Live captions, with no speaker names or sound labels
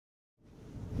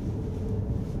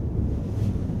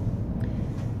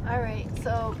Alright,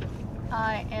 so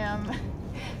I am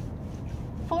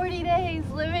 40 days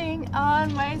living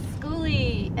on my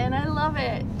Skoolie and I love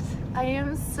it. I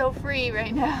am so free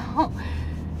right now.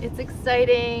 It's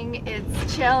exciting,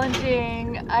 it's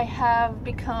challenging. I have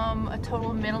become a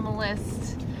total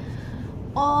minimalist.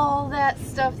 All that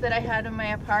stuff that I had in my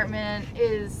apartment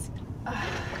is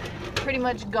pretty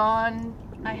much gone.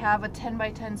 I have a 10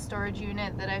 by 10 storage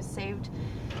unit that I've saved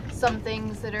some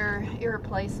things that are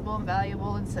irreplaceable and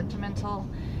valuable and sentimental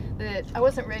that I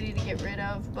wasn't ready to get rid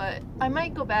of, but I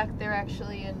might go back there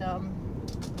actually and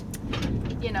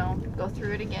you know, go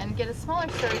through it again, get a smaller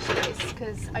storage space,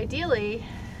 because ideally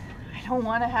I don't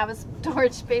want to have a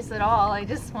storage space at all. I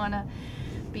just want to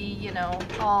be, you know,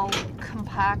 all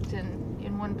compact and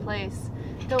in one place.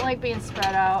 Don't like being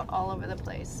spread out all over the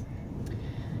place.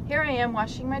 Here I am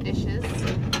washing my dishes.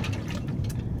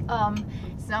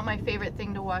 It's not my favorite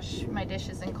thing to wash my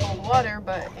dishes in cold water,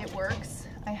 but it works.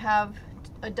 I have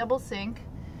a double sink,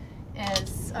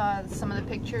 as some of the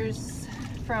pictures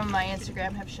from my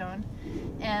Instagram have shown,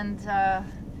 and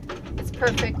it's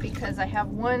perfect because I have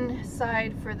one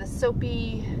side for the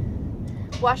soapy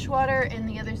wash water and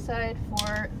the other side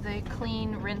for the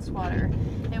clean rinse water.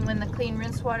 And when the clean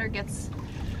rinse water gets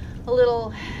a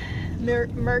little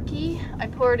murky, I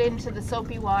pour it into the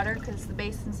soapy water because the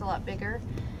basin's a lot bigger.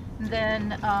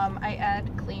 Then I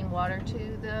add clean water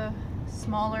to the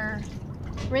smaller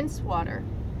rinse water.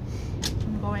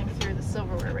 I'm going through the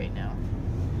silverware right now.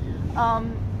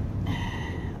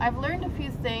 I've learned a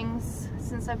few things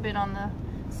since I've been on the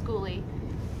Skoolie,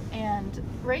 and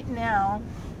right now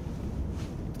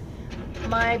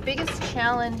my biggest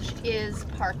challenge is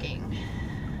parking.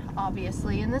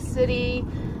 Obviously in the city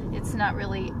it's not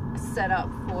really set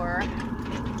up for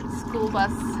school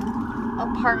bus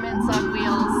apartments on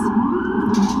wheels,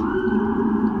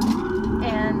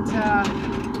 and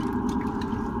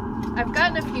I've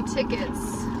gotten a few tickets,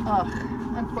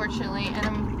 unfortunately, and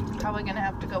I'm probably gonna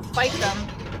have to go fight them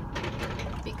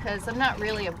because I'm not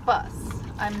really a bus.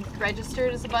 I'm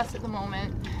registered as a bus at the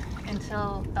moment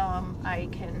until I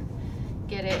can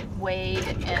get it weighed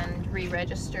and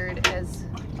re-registered as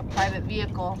a private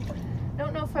vehicle. I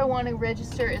don't know if I want to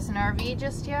register as an RV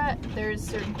just yet. There's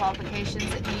certain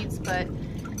qualifications it needs, but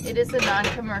it is a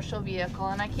non-commercial vehicle,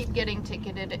 and I keep getting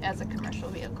ticketed as a commercial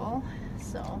vehicle.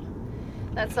 So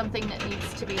that's something that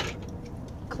needs to be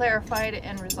clarified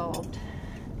and resolved.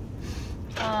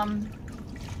 I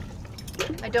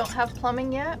don't have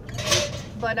plumbing yet,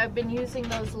 but I've been using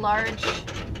those large,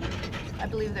 I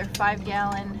believe they're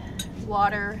 5-gallon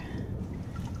water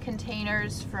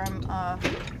containers from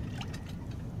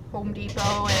Home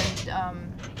Depot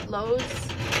and Lowe's,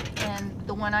 and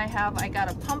the one I have, I got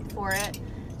a pump for it,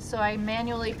 so I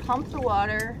manually pump the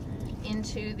water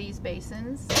into these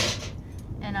basins,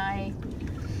 and I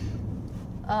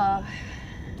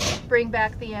bring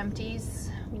back the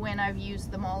empties when I've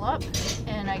used them all up,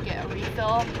 and I get a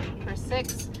refill for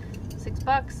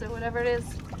 $6 or whatever it is.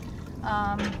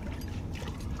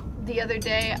 The other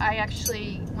day I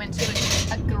actually went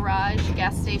to a garage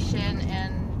gas station,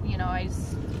 and you know, I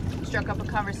struck up a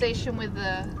conversation with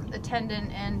the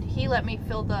attendant, and he let me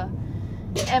fill the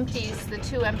empties, the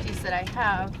 2 empties that I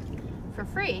have, for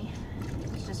free.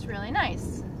 It's just really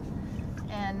nice.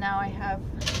 And now I have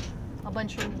a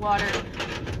bunch of water.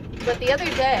 But the other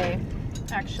day,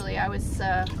 actually, I was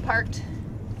parked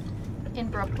in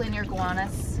Brooklyn near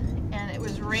Gowanus, and it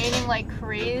was raining like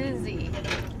crazy.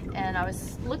 And I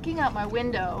was looking out my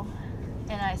window,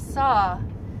 and I saw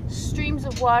streams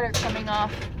of water coming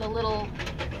off the little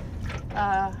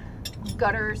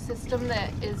gutter system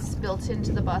that is built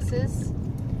into the buses.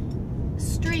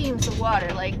 Streams of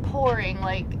water, like pouring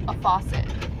like a faucet.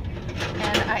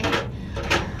 And I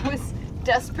was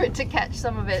desperate to catch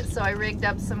some of it, so I rigged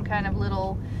up some kind of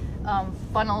little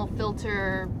funnel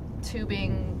filter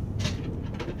tubing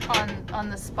on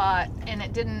the spot, and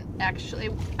it didn't actually,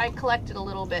 I collected a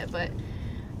little bit, but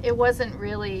it wasn't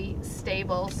really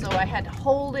stable, so I had to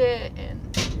hold it,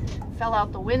 and it fell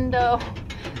out the window.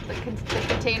 The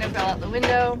container fell out the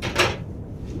window,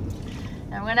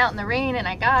 and I went out in the rain and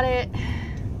I got it,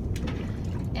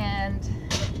 and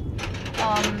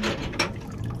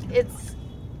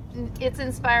it's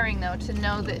inspiring though to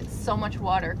know that so much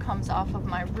water comes off of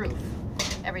my roof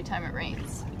every time it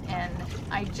rains, and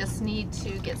I just need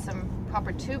to get some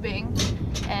proper tubing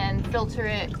and filter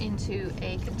it into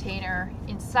a container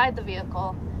inside the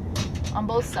vehicle on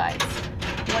both sides,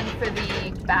 one for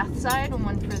the bath side and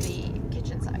one for the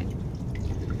kitchen side.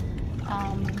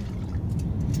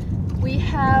 We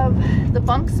have the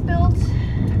bunks built,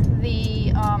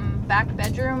 the back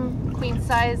bedroom queen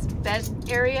size bed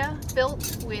area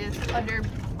built with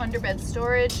underbed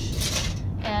storage.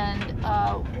 And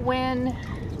when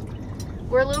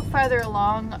we're a little farther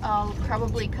along, I'll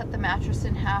probably cut the mattress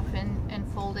in half and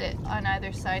fold it on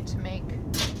either side to make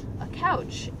a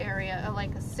couch area,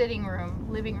 like a sitting room,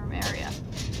 living room area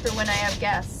for when I have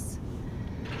guests.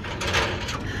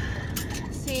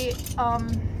 See,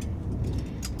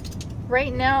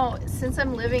 right now, since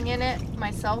I'm living in it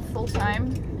myself full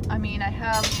time, I mean, I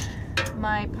have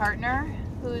my partner,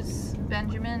 who's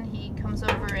Benjamin. He comes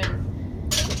over and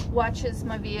watches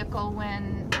my vehicle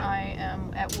when I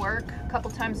am at work. A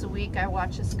couple times a week I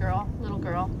watch this girl, little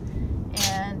girl,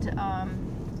 and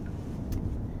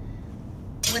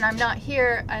when I'm not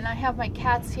here and I have my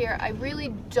cats here, I really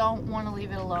don't want to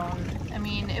leave it alone. I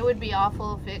mean, it would be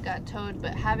awful if it got towed,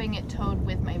 but having it towed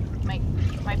with my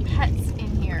pets in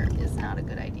here is not a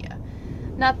good idea.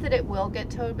 Not that it will get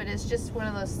towed, but it's just one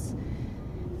of those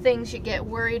things you get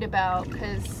worried about,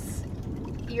 because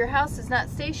your house is not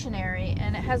stationary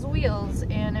and it has wheels,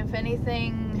 and if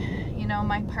anything, you know,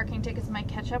 my parking tickets might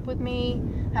catch up with me.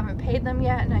 I haven't paid them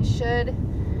yet and I should.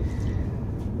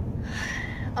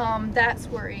 That's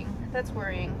worrying. That's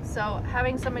worrying. So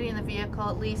having somebody in the vehicle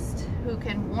at least who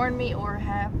can warn me, or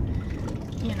have,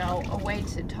 you know, a way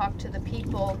to talk to the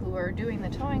people who are doing the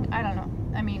towing, I don't know.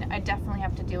 I mean, I definitely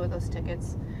have to deal with those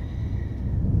tickets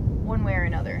one way or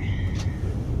another.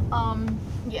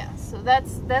 Yeah, so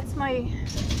that's my,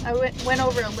 I went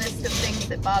over a list of things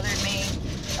that bothered me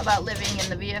about living in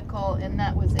the vehicle, and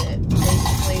that was it,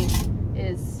 basically,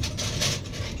 is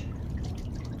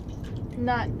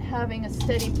not having a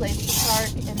steady place to park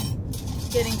and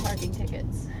getting parking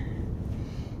tickets.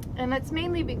 And that's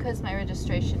mainly because my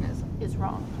registration is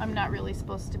wrong. I'm not really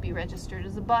supposed to be registered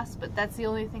as a bus, but that's the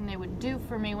only thing they would do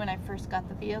for me when I first got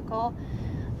the vehicle.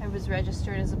 I was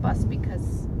registered as a bus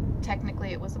because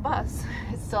technically it was a bus.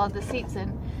 It still had the seats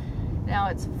in. Now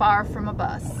it's far from a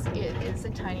bus. It is a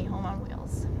tiny home on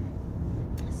wheels.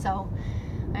 So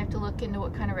I have to look into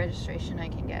what kind of registration I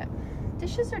can get.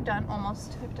 Dishes are done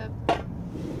almost. I have to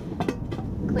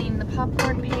clean the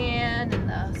popcorn pan and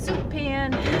the soup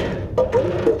pan.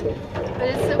 But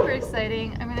it's super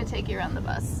exciting. I'm going to take you around the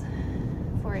bus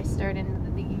before I start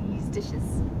into these dishes.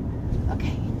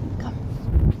 Okay, come.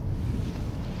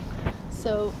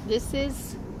 So this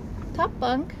is top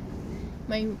bunk.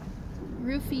 My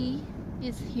Roofie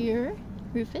is here,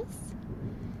 Rufus.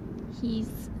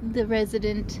 He's the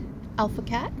resident alpha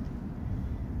cat,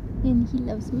 and he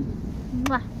loves me.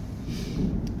 Mwah.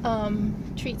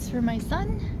 Treats for my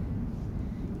son,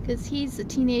 because he's a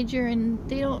teenager and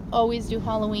they don't always do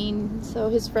Halloween, so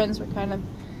his friends were kind of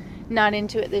not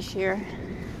into it this year.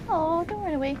 Oh, don't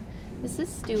run away. This is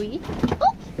Stewie.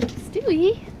 Oh,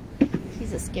 Stewie.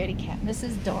 She's a scaredy cat. This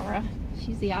is Dora.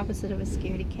 She's the opposite of a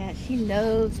scaredy cat. She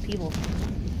loves people.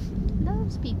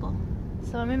 Loves people.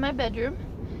 So I'm in my bedroom.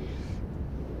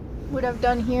 What I've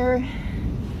done here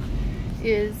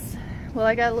is, well,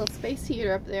 I got a little space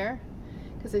heater up there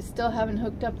because I still haven't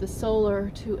hooked up the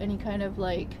solar to any kind of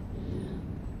like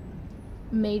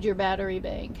major battery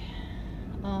bank.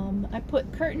 I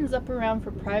put curtains up around for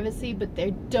privacy, but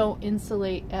they don't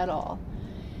insulate at all.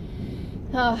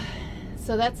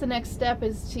 So that's the next step,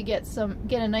 is to get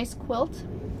a nice quilt,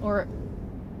 or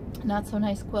not so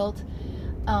nice quilt,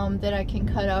 that I can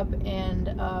cut up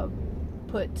and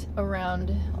put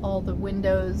around all the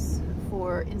windows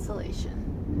for insulation.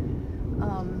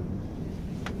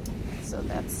 So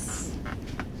that's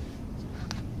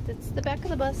the back of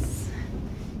the bus.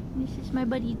 This is my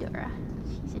buddy Dora.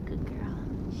 She's a good girl.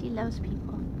 She loves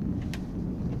people.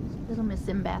 Little Miss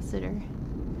Ambassador.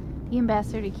 The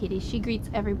Ambassador Kitty. She greets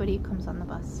everybody who comes on the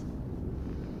bus.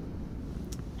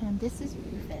 And this is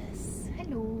Rufus.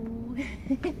 Hello.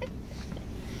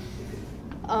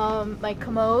 My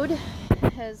commode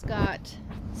has got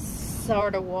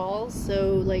sort of walls,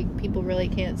 so like people really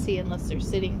can't see unless they're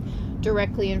sitting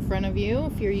directly in front of you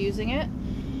if you're using it.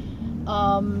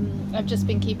 I've just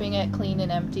been keeping it clean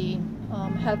and empty.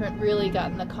 Haven't really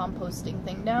gotten the composting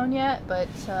thing down yet, but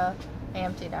I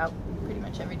empty it out pretty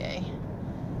much every day.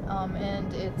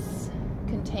 And it's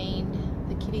contained,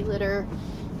 the kitty litter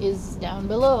is down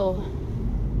below,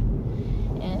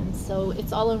 and so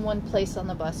it's all in one place on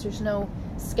the bus. There's no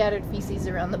scattered feces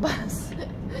around the bus.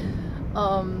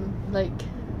 Like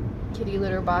kitty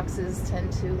litter boxes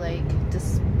tend to like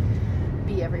just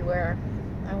be everywhere.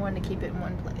 I wanted to keep it in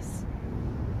one place.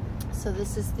 So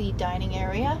this is the dining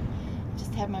area.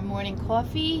 Just had my morning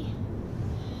coffee,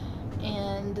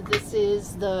 and this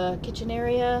is the kitchen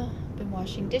area. Been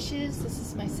washing dishes. This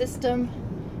is my system.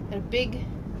 Got a big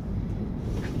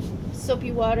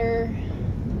soapy water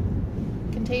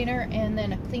container and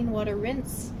then a clean water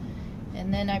rinse,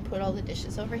 And then I put all the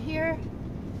dishes over here.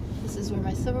 This is where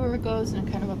my silverware goes in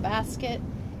kind of a basket.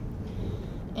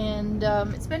 And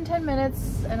it's been 10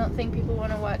 minutes. I don't think people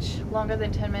want to watch longer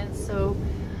than 10 minutes, so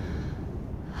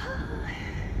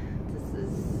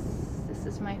this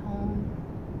is my home.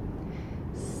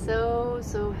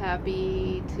 So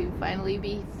happy to finally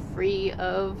be free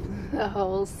of the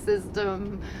whole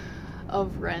system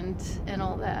of rent and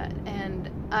all that. And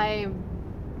I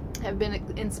have been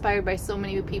inspired by so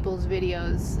many people's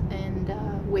videos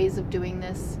and ways of doing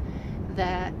this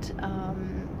that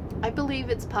I believe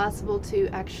it's possible to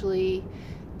actually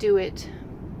do it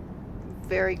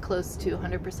very close to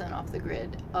 100% off the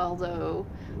grid, although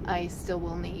I still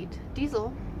will need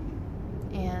diesel.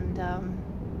 And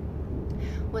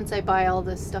once I buy all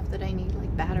the stuff that I need,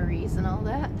 like batteries and all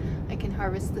that, I can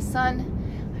harvest the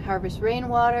sun, harvest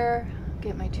rainwater,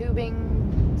 get my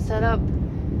tubing set up.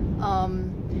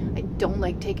 I don't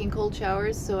like taking cold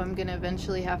showers, so I'm gonna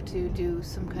eventually have to do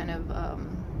some kind of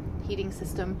heating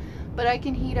system, but I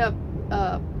can heat up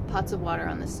pots of water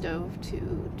on the stove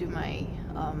to do my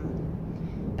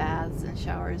baths and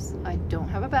showers. I don't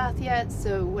have a bath yet,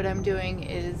 so what I'm doing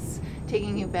is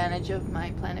taking advantage of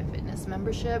my Planet Fitness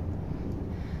membership,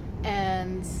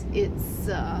 and it's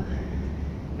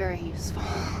very useful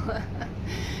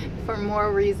for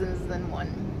more reasons than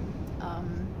one.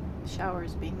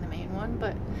 Showers being the main one,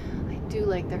 but I do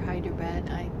like their hydro bed.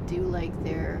 I do like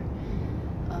their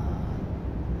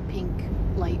pink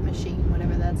light machine,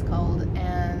 whatever that's called,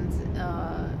 and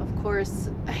of course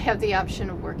I have the option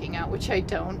of working out, which I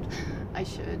don't. I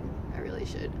really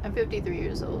should. I'm 53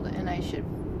 years old and I should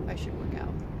work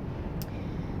out.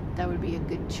 That would be a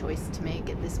good choice to make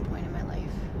at this point in my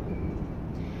life.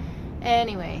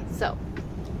 Anyway, so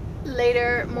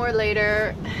more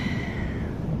later.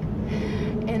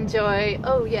 Enjoy.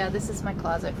 Oh yeah, this is my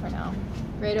closet for now.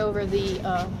 Right over the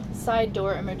side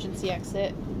door emergency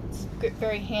exit. It's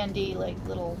very handy, like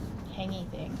little hangy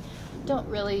thing. Don't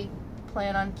really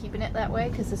plan on keeping it that way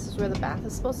because this is where the bath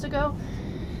is supposed to go.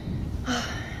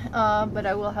 But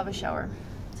I will have a shower.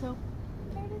 So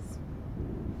there it is.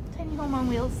 Tiny home on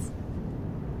wheels.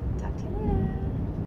 Talk to you later.